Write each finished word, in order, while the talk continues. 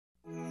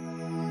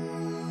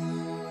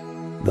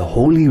the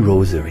Holy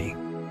Rosary.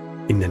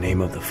 In the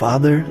name of the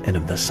Father, and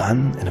of the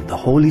Son, and of the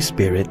Holy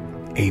Spirit.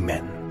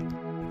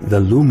 Amen. The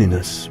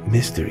Luminous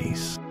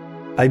Mysteries.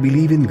 I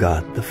believe in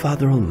God, the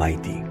Father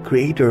Almighty,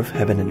 creator of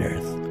heaven and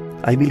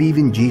earth. I believe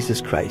in Jesus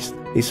Christ,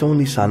 His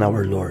only Son,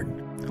 our Lord,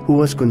 who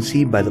was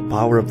conceived by the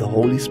power of the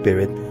Holy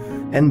Spirit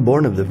and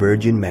born of the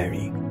Virgin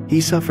Mary.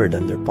 He suffered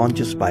under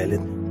Pontius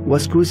Pilate,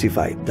 was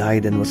crucified,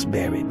 died, and was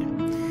buried.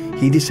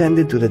 He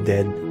descended to the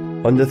dead.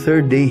 On the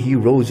third day He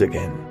rose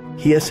again.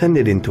 He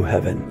ascended into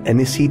heaven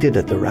and is seated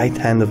at the right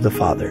hand of the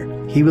Father.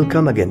 He will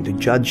come again to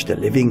judge the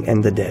living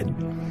and the dead.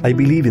 I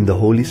believe in the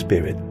Holy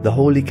Spirit, the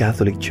Holy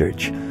Catholic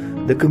Church,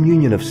 the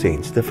communion of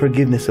saints, the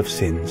forgiveness of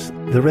sins,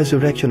 the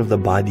resurrection of the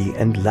body,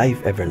 and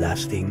life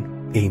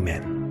everlasting.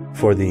 Amen.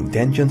 For the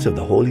intentions of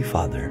the Holy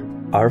Father,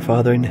 our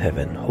Father in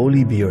heaven,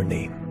 holy be your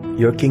name.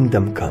 Your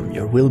kingdom come,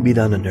 your will be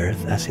done on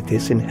earth as it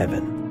is in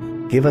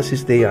heaven. Give us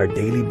this day our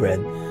daily bread,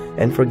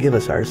 and forgive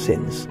us our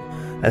sins,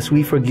 as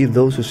we forgive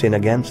those who sin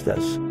against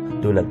us.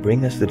 Do not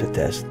bring us to the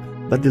test,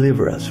 but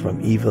deliver us from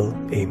evil.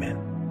 Amen.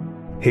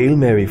 Hail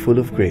Mary, full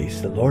of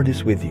grace, the Lord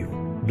is with you.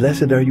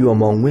 Blessed are you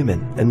among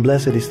women, and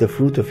blessed is the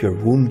fruit of your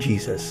womb,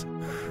 Jesus.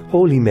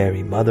 Holy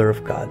Mary, Mother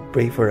of God,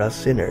 pray for us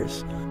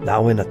sinners,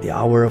 now and at the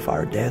hour of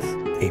our death.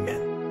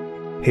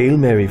 Amen. Hail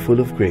Mary,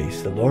 full of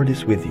grace, the Lord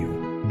is with you.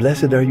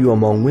 Blessed are you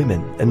among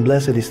women, and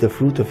blessed is the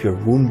fruit of your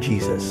womb,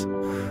 Jesus.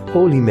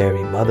 Holy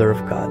Mary, Mother of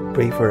God,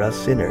 pray for us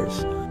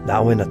sinners,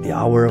 now and at the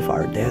hour of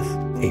our death.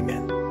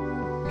 Amen.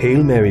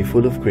 Hail Mary,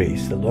 full of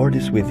grace, the Lord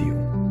is with you.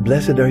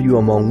 Blessed are you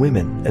among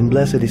women, and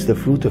blessed is the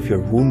fruit of your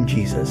womb,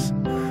 Jesus.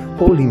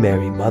 Holy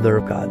Mary, Mother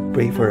of God,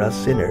 pray for us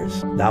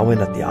sinners, now and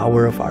at the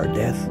hour of our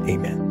death.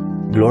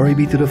 Amen. Glory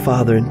be to the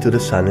Father, and to the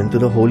Son, and to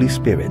the Holy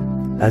Spirit,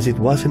 as it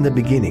was in the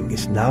beginning,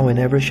 is now, and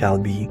ever shall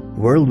be,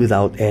 world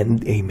without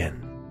end. Amen.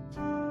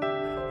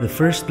 The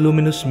first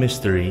luminous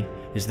mystery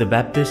is the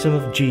baptism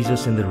of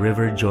Jesus in the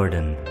river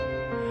Jordan.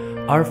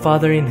 Our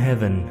Father in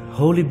heaven,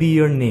 holy be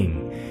your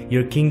name.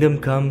 Your kingdom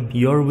come,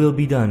 your will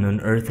be done on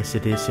earth as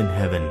it is in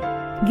heaven.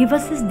 Give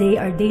us this day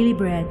our daily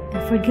bread,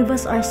 and forgive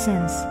us our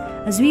sins,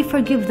 as we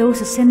forgive those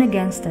who sin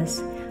against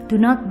us. Do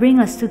not bring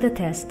us to the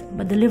test,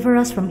 but deliver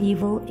us from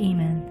evil.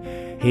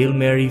 Amen. Hail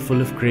Mary, full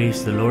of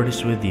grace, the Lord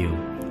is with you.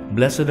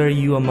 Blessed are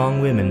you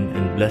among women,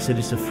 and blessed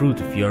is the fruit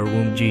of your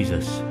womb,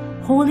 Jesus.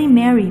 Holy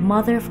Mary,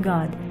 Mother of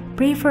God,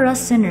 pray for us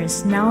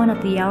sinners, now and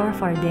at the hour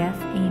of our death.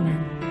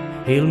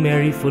 Amen. Hail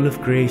Mary, full of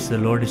grace, the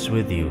Lord is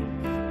with you.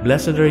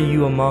 Blessed are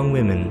you among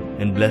women,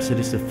 and blessed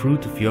is the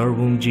fruit of your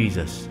womb,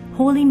 Jesus.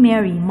 Holy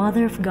Mary,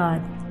 Mother of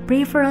God,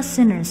 pray for us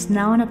sinners,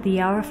 now and at the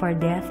hour of our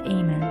death.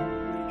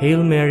 Amen.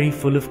 Hail Mary,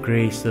 full of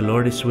grace, the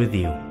Lord is with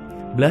you.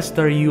 Blessed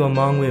are you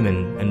among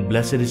women, and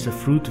blessed is the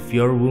fruit of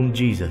your womb,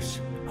 Jesus.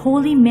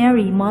 Holy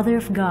Mary, Mother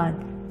of God,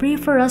 pray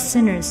for us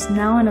sinners,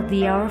 now and at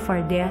the hour of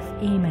our death.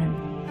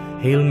 Amen.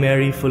 Hail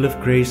Mary, full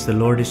of grace, the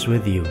Lord is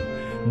with you.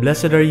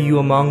 Blessed are you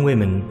among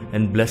women,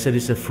 and blessed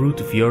is the fruit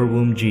of your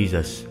womb,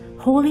 Jesus.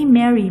 Holy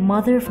Mary,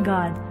 Mother of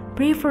God,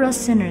 pray for us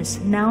sinners,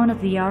 now and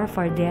at the hour of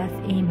our death.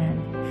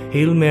 Amen.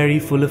 Hail Mary,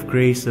 full of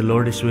grace, the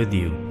Lord is with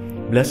you.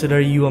 Blessed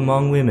are you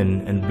among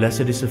women, and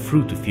blessed is the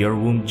fruit of your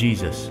womb,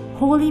 Jesus.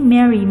 Holy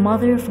Mary,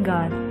 Mother of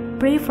God,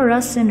 pray for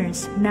us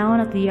sinners, now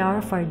and at the hour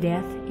of our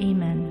death.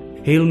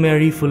 Amen. Hail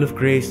Mary, full of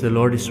grace, the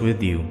Lord is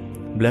with you.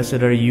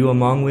 Blessed are you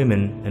among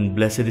women, and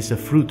blessed is the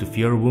fruit of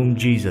your womb,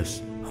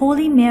 Jesus.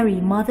 Holy Mary,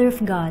 Mother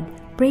of God,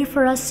 pray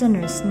for us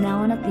sinners,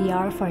 now and at the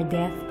hour of our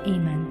death.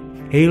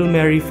 Amen. Hail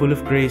Mary, full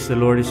of grace, the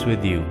Lord is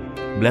with you.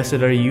 Blessed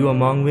are you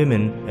among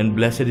women, and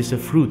blessed is the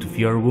fruit of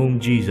your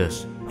womb,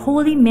 Jesus.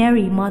 Holy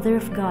Mary, Mother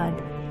of God,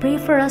 pray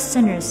for us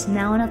sinners,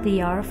 now and at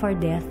the hour of our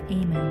death.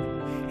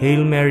 Amen.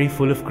 Hail Mary,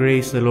 full of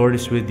grace, the Lord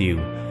is with you.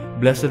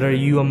 Blessed are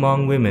you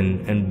among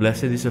women, and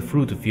blessed is the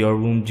fruit of your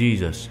womb,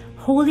 Jesus.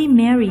 Holy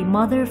Mary,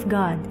 Mother of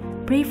God,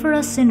 pray for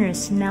us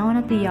sinners, now and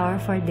at the hour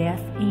of our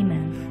death.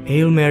 Amen.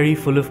 Hail Mary,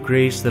 full of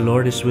grace, the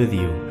Lord is with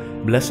you.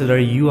 Blessed are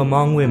you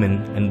among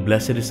women, and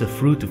blessed is the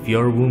fruit of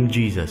your womb,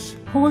 Jesus.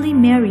 Holy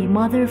Mary,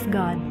 Mother of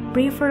God,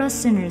 pray for us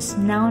sinners,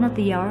 now and at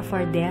the hour of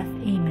our death.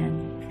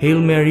 Amen.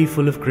 Hail Mary,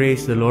 full of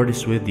grace, the Lord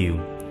is with you.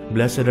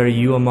 Blessed are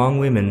you among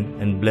women,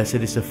 and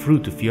blessed is the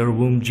fruit of your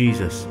womb,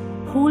 Jesus.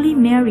 Holy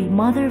Mary,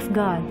 Mother of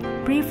God,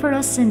 pray for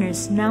us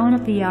sinners, now and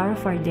at the hour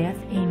of our death.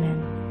 Amen.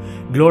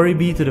 Glory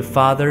be to the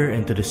Father,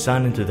 and to the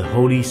Son, and to the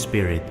Holy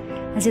Spirit.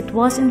 As it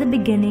was in the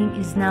beginning,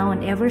 is now,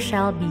 and ever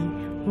shall be,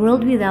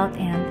 world without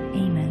end.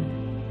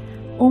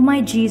 Amen. O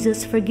my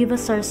Jesus, forgive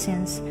us our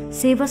sins,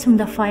 save us from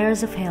the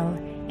fires of hell,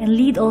 and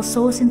lead all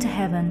souls into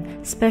heaven,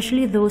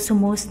 especially those who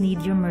most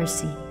need your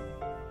mercy.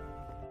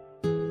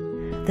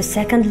 The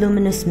second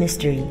luminous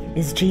mystery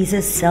is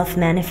Jesus'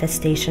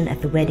 self-manifestation at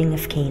the wedding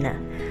of Cana.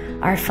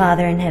 Our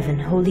Father in heaven,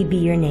 holy be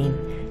your name.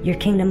 Your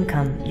kingdom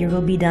come, your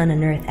will be done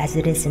on earth as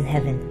it is in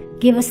heaven.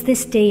 Give us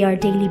this day our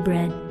daily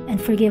bread,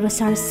 and forgive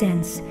us our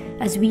sins,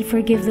 as we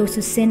forgive those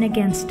who sin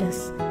against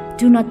us.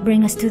 Do not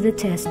bring us to the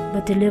test,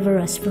 but deliver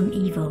us from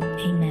evil.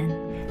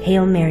 Amen.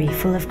 Hail Mary,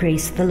 full of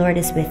grace, the Lord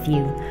is with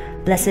you.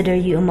 Blessed are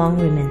you among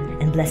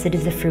women, and blessed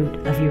is the fruit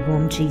of your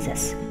womb,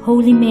 Jesus.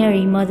 Holy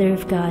Mary, Mother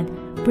of God,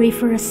 pray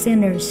for us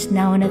sinners,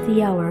 now and at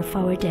the hour of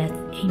our death.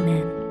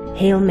 Amen.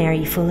 Hail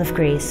Mary, full of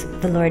grace,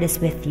 the Lord is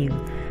with you.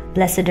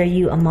 Blessed are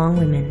you among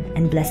women,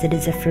 and blessed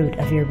is the fruit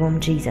of your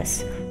womb,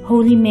 Jesus.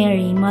 Holy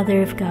Mary,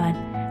 Mother of God,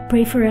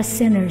 pray for us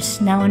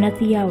sinners, now and at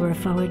the hour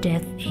of our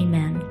death.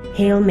 Amen.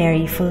 Hail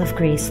Mary, full of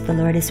grace, the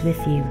Lord is with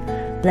you.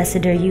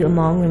 Blessed are you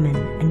among women,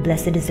 and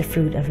blessed is the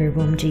fruit of your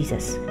womb,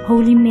 Jesus.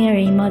 Holy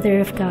Mary, Mother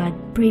of God,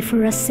 pray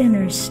for us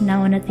sinners,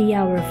 now and at the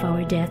hour of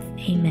our death.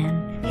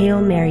 Amen.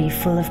 Hail Mary,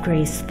 full of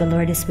grace, the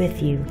Lord is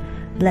with you.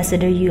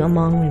 Blessed are you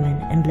among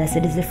women, and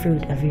blessed is the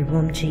fruit of your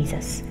womb,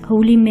 Jesus.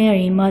 Holy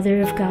Mary,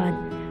 Mother of God,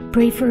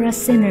 pray for us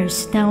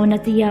sinners, now and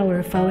at the hour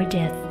of our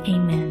death.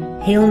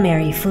 Amen. Hail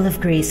Mary, full of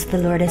grace, the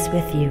Lord is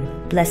with you.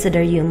 Blessed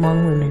are you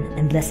among women,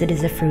 and blessed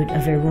is the fruit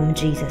of your womb,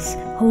 Jesus.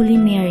 Holy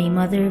Mary,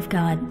 Mother of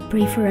God,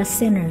 pray for us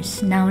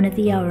sinners, now and at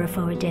the hour of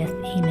our death.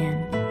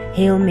 Amen.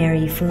 Hail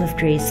Mary, full of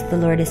grace, the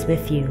Lord is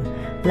with you.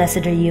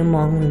 Blessed are you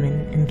among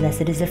women, and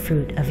blessed is the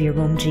fruit of your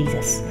womb,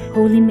 Jesus.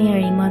 Holy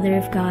Mary, Mother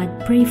of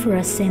God, pray for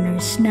us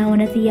sinners, now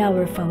and at the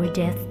hour of our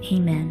death.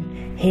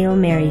 Amen. Hail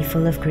Mary,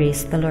 full of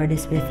grace, the Lord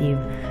is with you.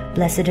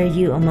 Blessed are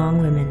you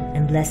among women,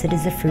 and blessed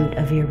is the fruit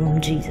of your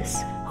womb,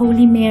 Jesus.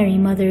 Holy Mary,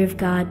 Mother of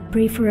God,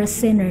 pray for us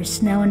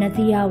sinners, now and at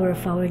the hour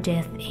of our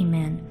death.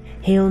 Amen.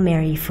 Hail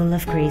Mary, full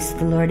of grace,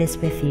 the Lord is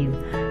with you.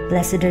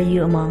 Blessed are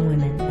you among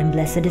women, and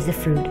blessed is the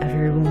fruit of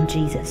your womb,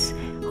 Jesus.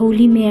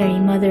 Holy Mary,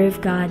 Mother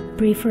of God,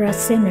 pray for us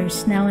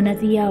sinners, now and at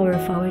the hour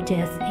of our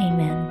death.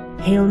 Amen.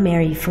 Hail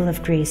Mary, full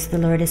of grace, the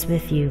Lord is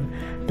with you.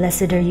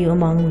 Blessed are you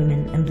among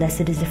women, and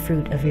blessed is the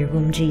fruit of your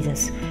womb,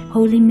 Jesus.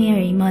 Holy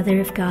Mary,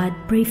 Mother of God,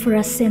 pray for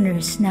us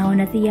sinners, now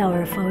and at the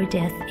hour of our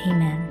death.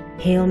 Amen.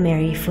 Hail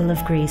Mary, full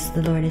of grace,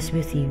 the Lord is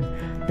with you.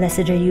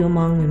 Blessed are you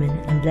among women,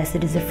 and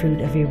blessed is the fruit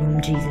of your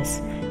womb,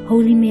 Jesus.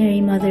 Holy Mary,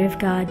 Mother of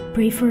God,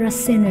 pray for us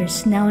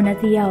sinners, now and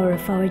at the hour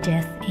of our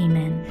death.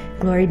 Amen.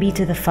 Glory be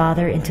to the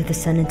Father, and to the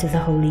Son, and to the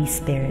Holy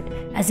Spirit.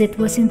 As it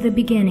was in the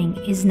beginning,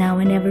 is now,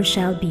 and ever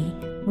shall be,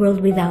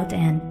 world without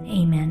end.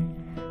 Amen.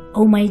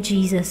 O my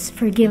Jesus,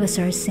 forgive us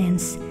our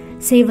sins,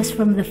 save us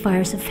from the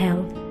fires of hell,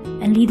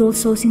 and lead all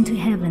souls into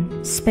heaven,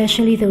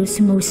 especially those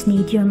who most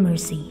need your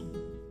mercy.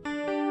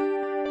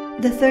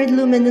 The third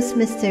luminous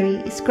mystery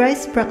is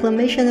Christ's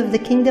proclamation of the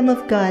kingdom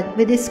of God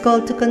with his call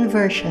to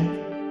conversion.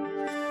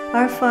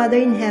 Our Father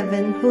in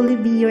heaven,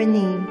 hallowed be your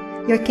name.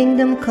 Your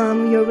kingdom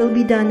come, your will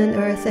be done on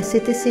earth as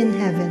it is in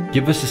heaven.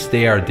 Give us this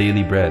day our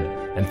daily bread,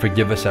 and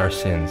forgive us our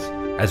sins,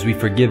 as we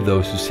forgive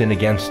those who sin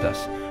against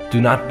us.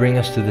 Do not bring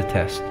us to the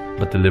test,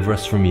 but deliver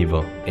us from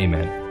evil.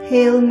 Amen.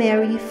 Hail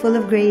Mary, full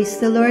of grace,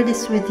 the Lord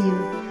is with you.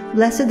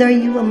 Blessed are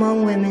you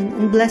among women,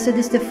 and blessed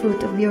is the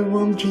fruit of your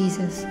womb,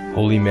 Jesus.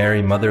 Holy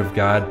Mary, Mother of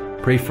God,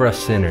 pray for us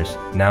sinners,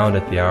 now and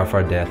at the hour of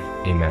our death.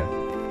 Amen.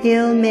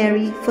 Hail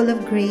Mary, full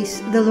of grace,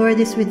 the Lord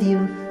is with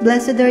you.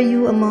 Blessed are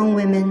you among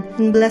women,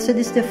 and blessed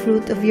is the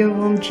fruit of your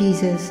womb,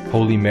 Jesus.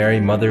 Holy Mary,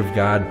 Mother of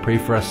God, pray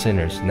for us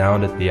sinners, now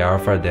and at the hour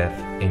of our death.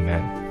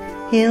 Amen.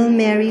 Hail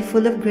Mary,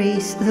 full of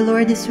grace, the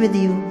Lord is with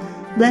you.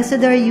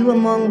 Blessed are you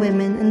among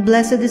women, and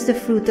blessed is the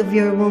fruit of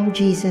your womb,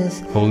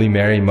 Jesus. Holy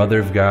Mary, Mother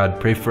of God,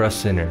 pray for us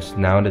sinners,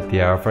 now and at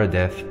the hour of our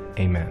death.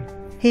 Amen.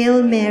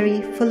 Hail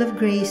Mary, full of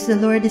grace, the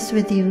Lord is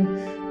with you.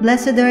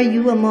 Blessed are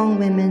you among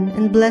women,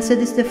 and blessed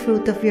is the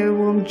fruit of your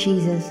womb,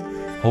 Jesus.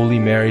 Holy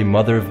Mary,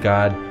 Mother of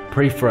God,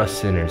 pray for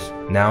us sinners,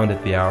 now and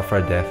at the hour of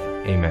our death.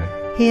 Amen.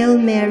 Hail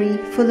Mary,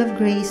 full of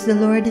grace, the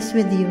Lord is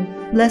with you.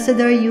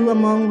 Blessed are you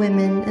among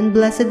women, and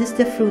blessed is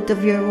the fruit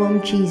of your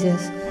womb,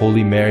 Jesus.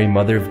 Holy Mary,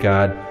 Mother of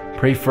God,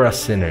 pray for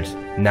us sinners,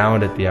 now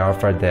and at the hour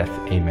of our death.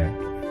 Amen.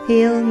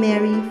 Hail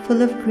Mary,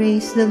 full of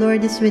grace, the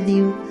Lord is with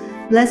you.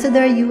 Blessed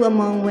are you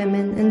among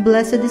women, and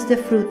blessed is the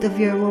fruit of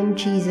your womb,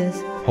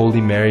 Jesus.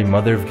 Holy Mary,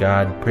 Mother of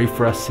God, pray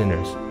for us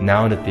sinners,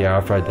 now and at the hour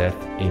of our death.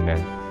 Amen.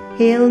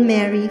 Hail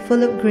Mary,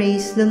 full of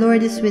grace, the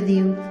Lord is with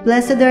you.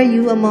 Blessed are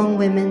you among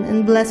women,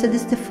 and blessed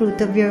is the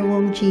fruit of your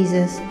womb,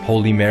 Jesus.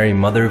 Holy Mary,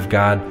 Mother of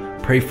God,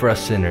 pray for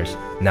us sinners,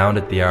 now and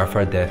at the hour of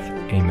our death.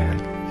 Amen.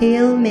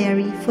 Hail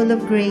Mary, full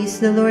of grace,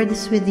 the Lord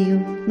is with you.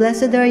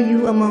 Blessed are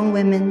you among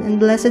women, and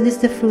blessed is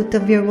the fruit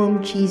of your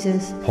womb,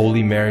 Jesus.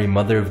 Holy Mary,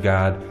 Mother of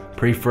God,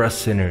 pray for us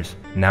sinners,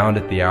 now and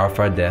at the hour of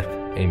our death.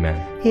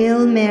 Amen.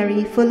 Hail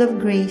Mary, full of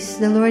grace,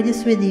 the Lord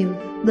is with you.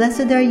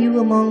 Blessed are you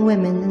among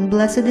women, and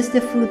blessed is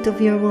the fruit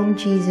of your womb,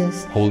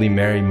 Jesus. Holy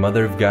Mary,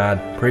 Mother of God,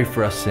 pray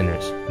for us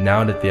sinners,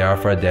 now and at the hour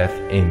of our death.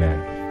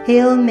 Amen.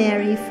 Hail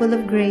Mary, full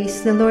of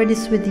grace, the Lord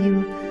is with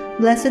you.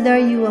 Blessed are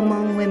you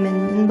among women,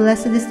 and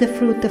blessed is the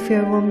fruit of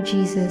your womb,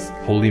 Jesus.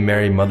 Holy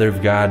Mary, Mother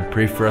of God,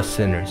 pray for us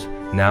sinners,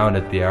 now and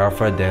at the hour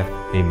of our death.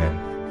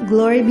 Amen.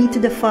 Glory be to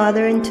the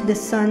Father, and to the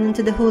Son, and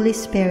to the Holy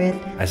Spirit.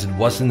 As it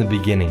was in the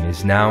beginning,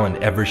 is now, and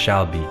ever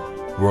shall be,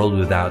 world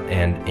without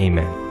end.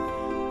 Amen.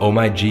 O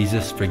my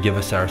Jesus, forgive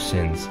us our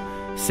sins,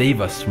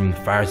 save us from the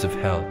fires of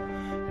hell,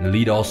 and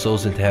lead all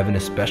souls into heaven,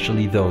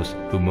 especially those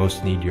who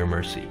most need your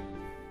mercy.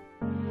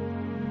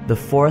 The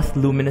fourth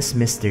luminous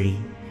mystery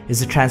is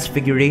the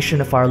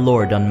transfiguration of our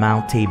Lord on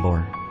Mount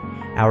Tabor.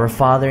 Our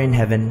Father in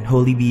heaven,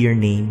 holy be your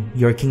name.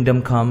 Your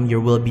kingdom come, your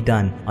will be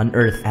done, on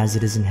earth as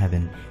it is in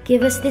heaven.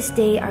 Give us this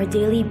day our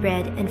daily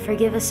bread, and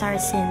forgive us our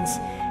sins,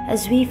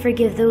 as we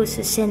forgive those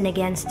who sin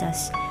against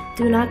us.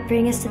 Do not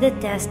bring us to the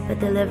test, but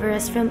deliver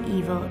us from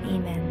evil.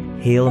 Amen.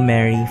 Hail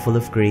Mary, full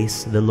of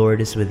grace, the Lord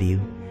is with you.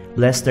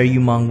 Blessed are you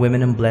among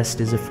women, and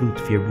blessed is the fruit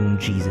of your womb,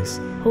 Jesus.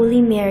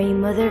 Holy Mary,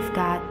 Mother of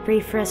God, pray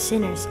for us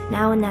sinners,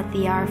 now and at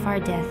the hour of our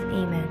death.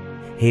 Amen.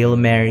 Hail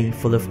Mary,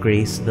 full of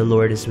grace, the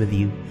Lord is with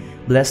you.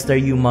 Blessed are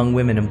you among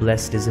women, and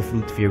blessed is the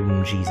fruit of your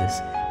womb, Jesus.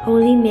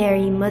 Holy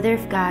Mary, Mother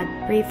of God,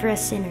 pray for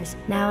us sinners,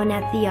 now and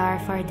at the hour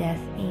of our death.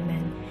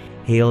 Amen.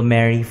 Hail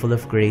Mary, full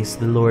of grace,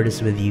 the Lord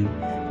is with you.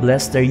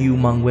 Blessed are you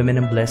among women,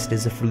 and blessed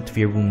is the fruit of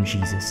your womb,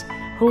 Jesus.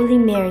 Holy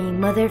Mary,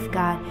 Mother of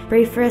God,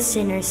 pray for us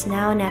sinners,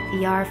 now and at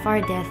the hour of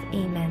our death.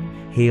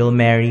 Amen. Hail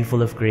Mary,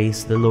 full of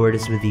grace, the Lord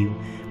is with you.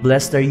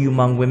 Blessed are you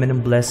among women,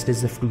 and blessed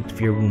is the fruit of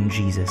your womb,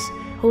 Jesus.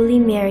 Holy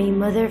Mary,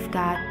 Mother of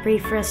God, pray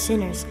for us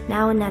sinners,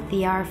 now and at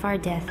the hour of our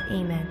death.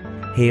 Amen.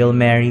 Hail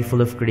Mary,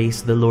 full of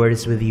grace, the Lord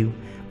is with you.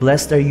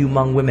 Blessed are you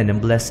among women,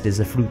 and blessed is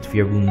the fruit of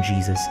your womb,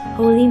 Jesus.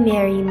 Holy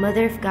Mary,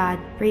 Mother of God,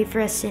 pray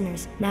for us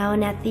sinners, now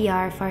and at the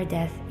hour of our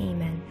death.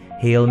 Amen.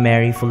 Hail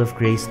Mary, full of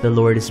grace, the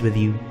Lord is with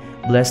you.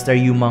 Blessed are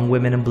you among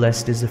women, and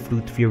blessed is the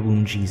fruit of your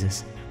womb,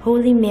 Jesus.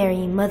 Holy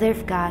Mary, Mother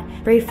of God,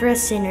 pray for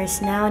us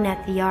sinners, now and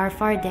at the hour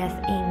of our death.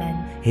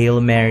 Amen.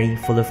 Hail Mary,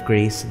 full of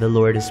grace, the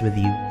Lord is with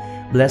you.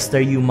 Blessed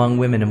are you among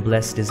women, and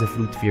blessed is the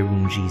fruit of your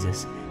womb,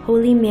 Jesus.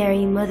 Holy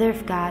Mary, Mother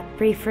of God,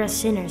 pray for us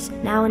sinners,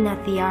 now and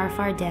at the hour of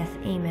our death.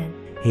 Amen.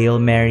 Hail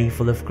Mary,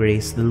 full of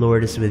grace, the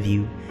Lord is with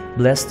you.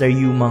 Blessed are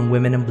you among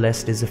women, and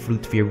blessed is the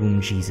fruit of your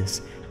womb,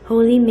 Jesus.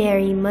 Holy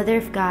Mary, Mother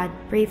of God,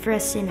 pray for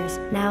us sinners,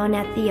 now and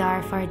at the hour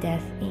of our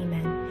death.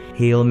 Amen.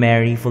 Hail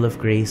Mary, full of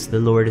grace, the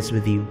Lord is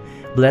with you.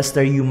 Blessed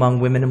are you among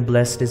women, and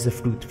blessed is the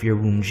fruit of your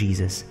womb,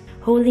 Jesus.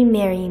 Holy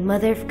Mary,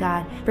 Mother of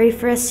God, pray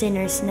for us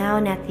sinners, now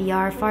and at the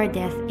hour of our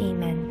death.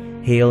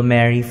 Amen. Hail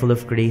Mary, full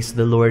of grace,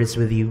 the Lord is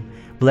with you.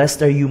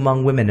 Blessed are you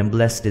among women, and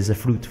blessed is the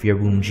fruit of your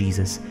womb,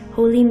 Jesus.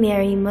 Holy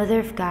Mary, Mother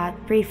of God,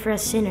 pray for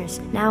us sinners,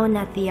 now and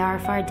at the hour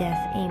of our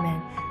death.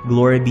 Amen.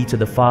 Glory be to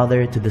the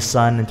Father, to the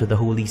Son, and to the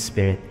Holy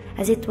Spirit.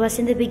 As it was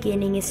in the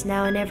beginning, is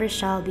now, and ever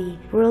shall be,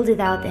 world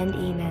without end.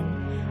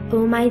 Amen.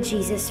 O my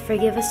Jesus,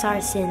 forgive us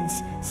our sins,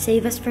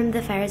 save us from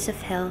the fires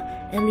of hell,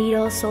 and lead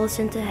all souls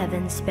into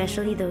heaven,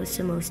 especially those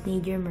who most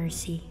need your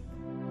mercy.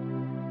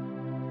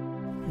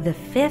 The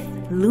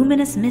fifth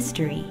luminous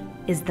mystery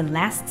is the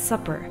Last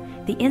Supper,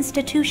 the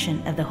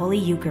institution of the Holy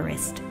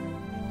Eucharist.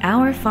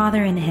 Our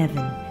Father in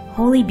heaven,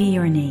 holy be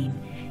your name.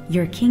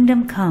 Your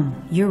kingdom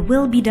come, your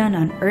will be done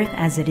on earth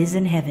as it is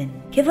in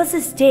heaven. Give us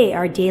this day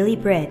our daily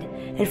bread,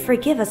 and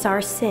forgive us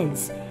our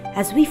sins,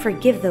 as we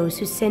forgive those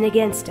who sin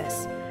against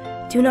us.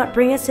 Do not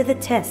bring us to the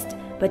test,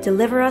 but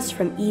deliver us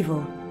from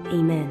evil.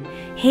 Amen.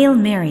 Hail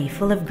Mary,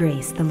 full of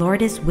grace, the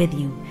Lord is with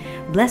you.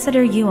 Blessed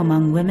are you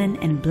among women,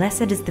 and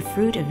blessed is the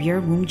fruit of your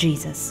womb,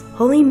 Jesus.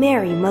 Holy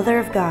Mary, Mother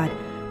of God,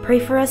 pray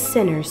for us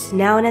sinners,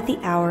 now and at the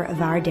hour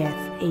of our death.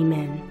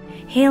 Amen.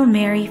 Hail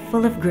Mary,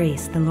 full of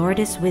grace, the Lord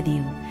is with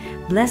you.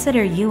 Blessed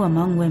are you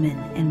among women,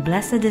 and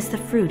blessed is the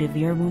fruit of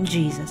your womb,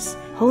 Jesus.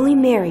 Holy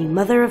Mary,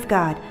 Mother of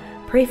God,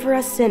 pray for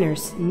us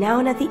sinners, now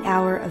and at the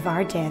hour of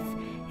our death.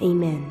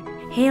 Amen.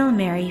 Hail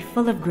Mary,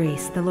 full of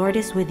grace, the Lord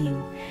is with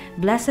you.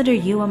 Blessed are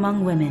you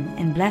among women,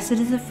 and blessed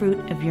is the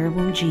fruit of your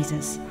womb,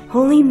 Jesus.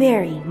 Holy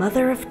Mary,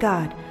 Mother of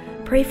God,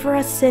 pray for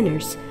us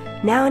sinners,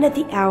 now and at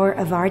the hour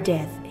of our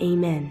death.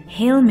 Amen.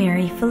 Hail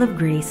Mary, full of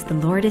grace, the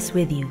Lord is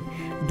with you.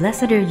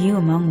 Blessed are you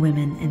among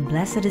women, and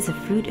blessed is the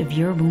fruit of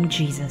your womb,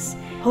 Jesus.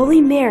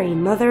 Holy Mary,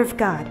 Mother of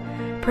God,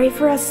 pray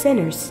for us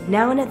sinners,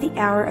 now and at the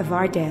hour of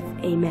our death.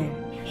 Amen.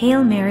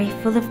 Hail Mary,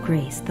 full of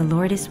grace, the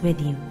Lord is with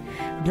you.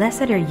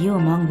 Blessed are you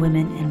among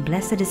women, and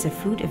blessed is the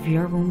fruit of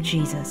your womb,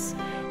 Jesus.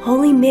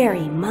 Holy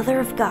Mary, Mother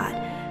of God,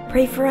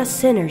 pray for us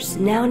sinners,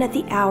 now and at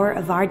the hour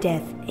of our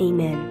death.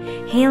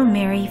 Amen. Hail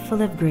Mary,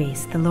 full of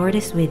grace, the Lord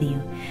is with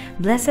you.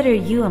 Blessed are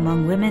you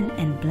among women,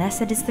 and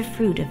blessed is the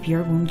fruit of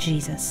your womb,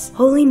 Jesus.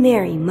 Holy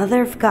Mary,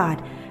 Mother of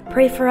God,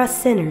 pray for us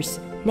sinners,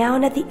 now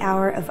and at the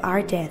hour of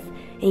our death.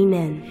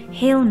 Amen.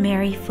 Hail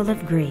Mary, full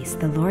of grace,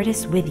 the Lord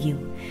is with you.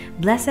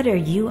 Blessed are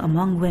you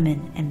among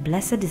women, and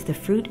blessed is the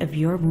fruit of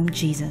your womb,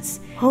 Jesus.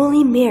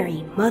 Holy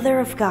Mary, Mother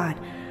of God,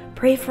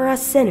 pray for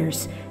us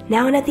sinners,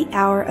 now and at the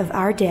hour of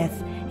our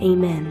death.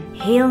 Amen.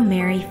 Hail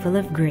Mary, full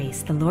of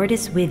grace, the Lord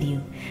is with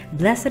you.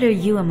 Blessed are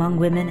you among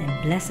women,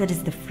 and blessed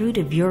is the fruit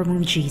of your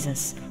womb,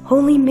 Jesus.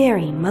 Holy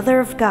Mary,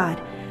 Mother of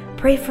God,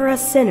 pray for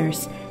us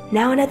sinners,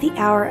 now and at the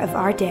hour of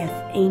our death.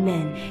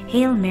 Amen.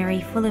 Hail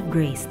Mary, full of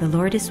grace, the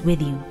Lord is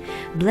with you.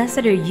 Blessed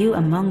are you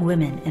among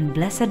women, and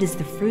blessed is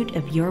the fruit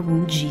of your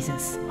womb,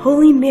 Jesus.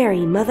 Holy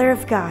Mary, Mother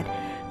of God,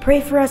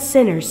 pray for us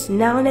sinners,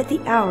 now and at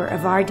the hour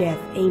of our death.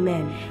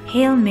 Amen.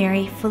 Hail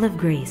Mary, full of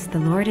grace, the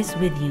Lord is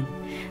with you.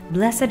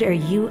 Blessed are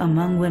you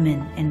among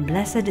women, and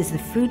blessed is the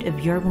fruit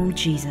of your womb,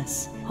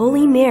 Jesus.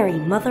 Holy Mary,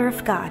 Mother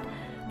of God,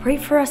 pray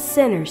for us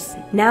sinners,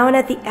 now and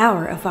at the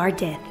hour of our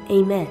death.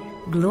 Amen.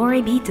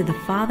 Glory be to the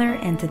Father,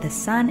 and to the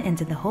Son, and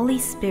to the Holy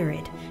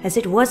Spirit, as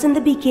it was in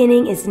the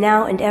beginning, is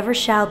now, and ever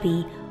shall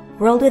be,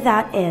 world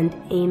without end.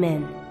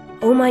 Amen.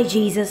 O my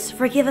Jesus,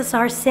 forgive us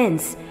our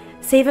sins,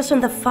 save us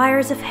from the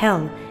fires of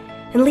hell,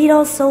 and lead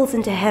all souls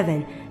into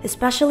heaven,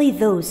 especially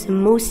those who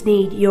most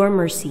need your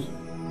mercy.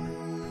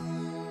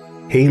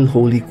 Hail,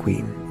 Holy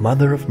Queen,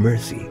 Mother of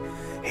Mercy.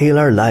 Hail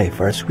our life,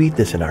 our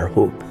sweetness, and our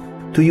hope.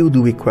 To you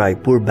do we cry,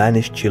 poor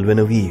banished children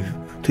of Eve.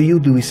 To you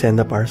do we send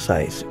up our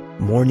sighs,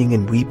 mourning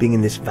and weeping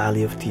in this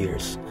valley of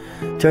tears.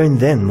 Turn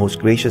then, most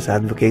gracious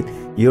Advocate,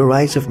 your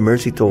eyes of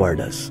mercy toward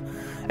us,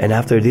 and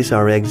after this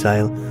our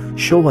exile,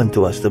 show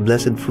unto us the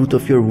blessed fruit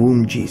of your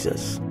womb,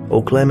 Jesus.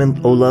 O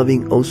clement, O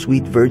loving, O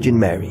sweet Virgin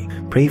Mary,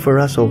 pray for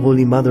us, O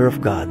Holy Mother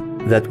of God,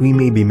 that we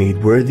may be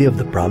made worthy of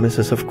the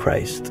promises of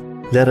Christ.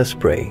 Let us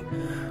pray.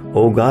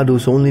 O God,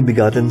 whose only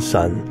begotten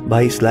Son,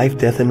 by his life,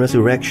 death, and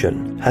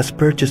resurrection, has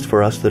purchased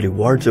for us the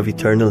rewards of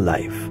eternal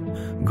life,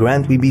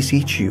 grant, we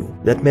beseech you,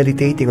 that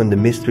meditating on the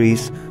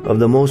mysteries of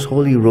the most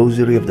holy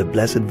Rosary of the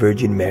Blessed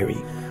Virgin Mary,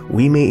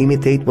 we may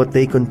imitate what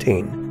they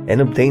contain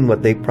and obtain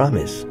what they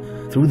promise.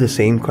 Through the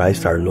same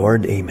Christ our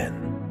Lord. Amen.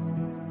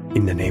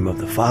 In the name of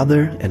the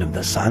Father, and of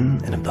the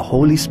Son, and of the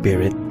Holy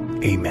Spirit.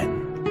 Amen.